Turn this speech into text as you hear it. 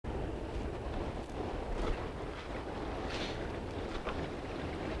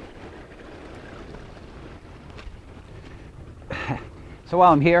So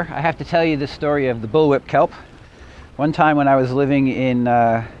while I'm here, I have to tell you the story of the bullwhip kelp. One time when I was living in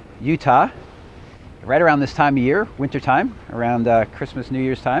Utah, right around this time of year, winter time, around Christmas, New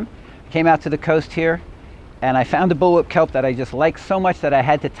Year's time, I came out to the coast here and I found a bullwhip kelp that I just liked so much that I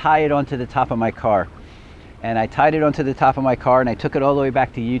had to tie it onto the top of my car. And I tied it onto the top of my car and I took it all the way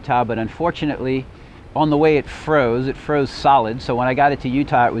back to Utah, but unfortunately, on the way it froze solid. So when I got it to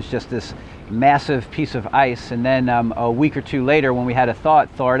Utah, it was just this massive piece of ice, and then a week or two later when we had a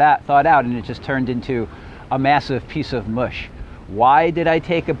thawed out, and it just turned into a massive piece of mush. Why did I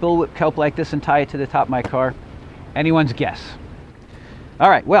take a bullwhip kelp like this and tie it to the top of my car? Anyone's guess. All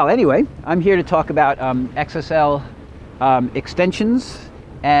right, well, anyway, I'm here to talk about XSL extensions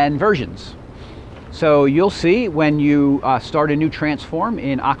and versions. So you'll see when you start a new transform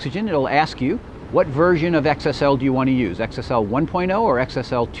in Oxygen, it'll ask you, what version of XSL do you want to use? XSL 1.0 or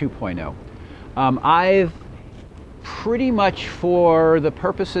XSL 2.0? I've pretty much, for the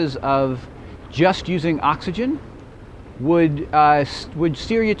purposes of just using Oxygen, would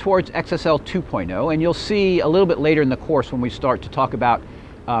steer you towards XSL 2.0, and you'll see a little bit later in the course when we start to talk about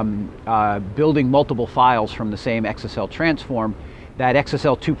building multiple files from the same XSL transform, that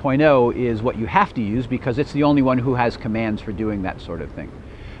XSL 2.0 is what you have to use because it's the only one who has commands for doing that sort of thing.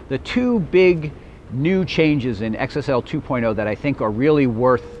 The two big new changes in XSL 2.0 that I think are really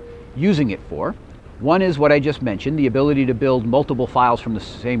worth using it for. One is what I just mentioned, the ability to build multiple files from the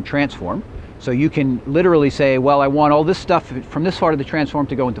same transform. So you can literally say, well, I want all this stuff from this part of the transform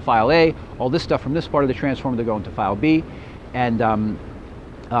to go into file A, all this stuff from this part of the transform to go into file B, and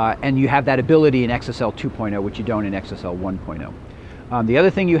you have that ability in XSL 2.0, which you don't in XSL 1.0. The other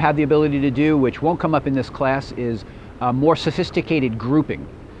thing you have the ability to do, which won't come up in this class, is more sophisticated grouping.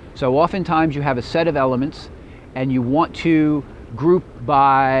 So oftentimes you have a set of elements and you want to group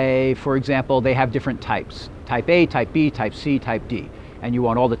by, for example, they have different types. Type A, type B, type C, type D. And you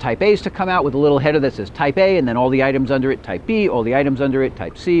want all the type A's to come out with a little header that says type A, and then all the items under it, type B, all the items under it,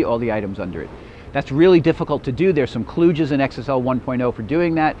 type C, all the items under it. That's really difficult to do. There's some kludges in XSL 1.0 for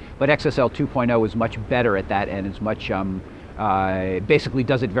doing that, but XSL 2.0 is much better at that and is much, basically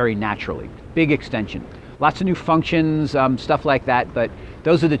does it very naturally. Big extension. Lots of new functions, stuff like that, but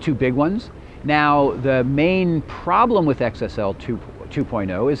those are the two big ones. Now, the main problem with XSL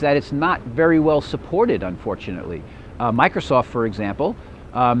 2.0 is that it's not very well supported, unfortunately. Microsoft, for example,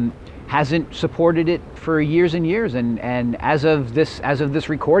 hasn't supported it for years and years, and as of this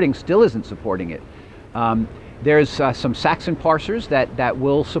recording, still isn't supporting it. There's some Saxon parsers that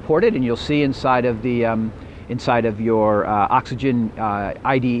will support it, and you'll see inside of your Oxygen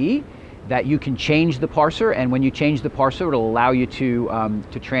IDE that you can change the parser, and when you change the parser, it'll allow you to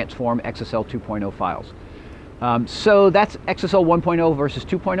transform XSL 2.0 files. So that's XSL 1.0 versus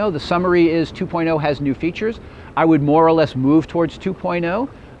 2.0. The summary is 2.0 has new features. I would more or less move towards 2.0,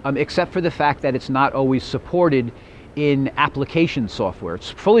 except for the fact that it's not always supported in application software.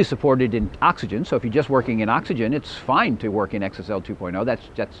 It's fully supported in Oxygen, so if you're just working in Oxygen, it's fine to work in XSL 2.0.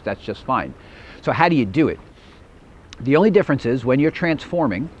 That's just fine. So how do you do it? The only difference is when you're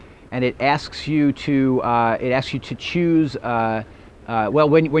transforming, and it asks you to choose. Well,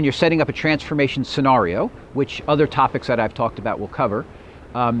 when you're setting up a transformation scenario, which other topics that I've talked about will cover,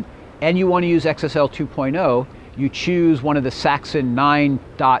 and you want to use XSL 2.0, you choose one of the Saxon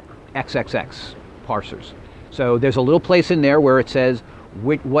 9.xxx parsers. So there's a little place in there where it says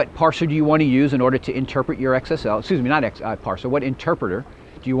what parser do you want to use in order to interpret your XSL. Excuse me, not parser. What interpreter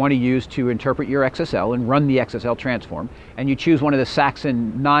do you want to use to interpret your XSL and run the XSL transform? And you choose one of the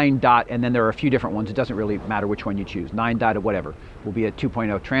Saxon 9. And then there are a few different ones. It doesn't really matter which one you choose. 9. Or whatever will be a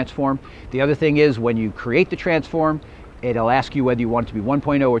 2.0 transform. The other thing is when you create the transform, it'll ask you whether you want it to be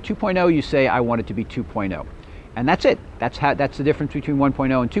 1.0 or 2.0. You say, I want it to be 2.0. And that's it. That's the difference between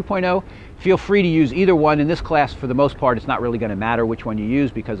 1.0 and 2.0. Feel free to use either one. In this class, for the most part, it's not really going to matter which one you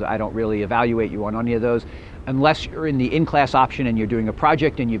use because I don't really evaluate you on any of those. Unless you're in the in-class option and you're doing a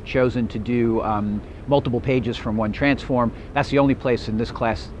project and you've chosen to do multiple pages from one transform, that's the only place in this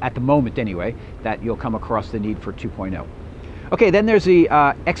class, at the moment anyway, that you'll come across the need for 2.0. Okay, then there's the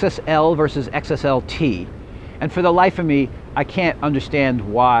XSL versus XSLT. And for the life of me, I can't understand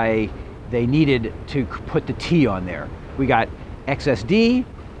why they needed to put the T on there. We got XSD,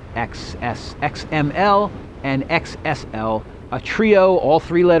 XML, and XSL. A trio, all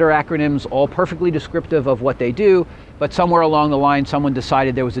three-letter acronyms, all perfectly descriptive of what they do, but somewhere along the line someone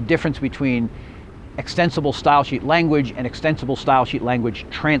decided there was a difference between extensible stylesheet language and extensible stylesheet language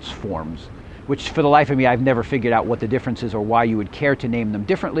transforms, which for the life of me I've never figured out what the difference is or why you would care to name them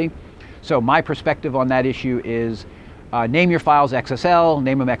differently. So my perspective on that issue is Name your files XSL,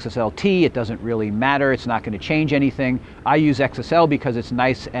 name them XSLT, it doesn't really matter, it's not going to change anything. I use XSL because it's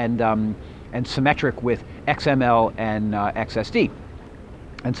nice and symmetric with XML and XSD.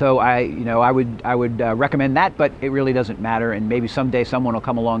 And so I would recommend that, but it really doesn't matter, and maybe someday someone will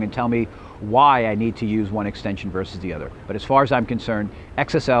come along and tell me why I need to use one extension versus the other. But as far as I'm concerned,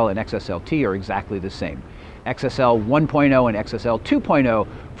 XSL and XSLT are exactly the same. XSL 1.0 and XSL 2.0,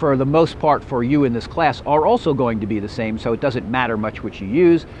 for the most part for you in this class, are also going to be the same, so it doesn't matter much which you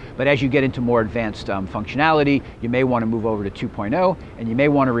use. But as you get into more advanced functionality, you may want to move over to 2.0, and you may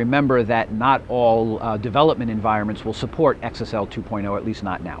want to remember that not all development environments will support XSL 2.0, at least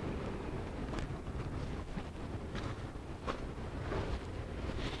not now.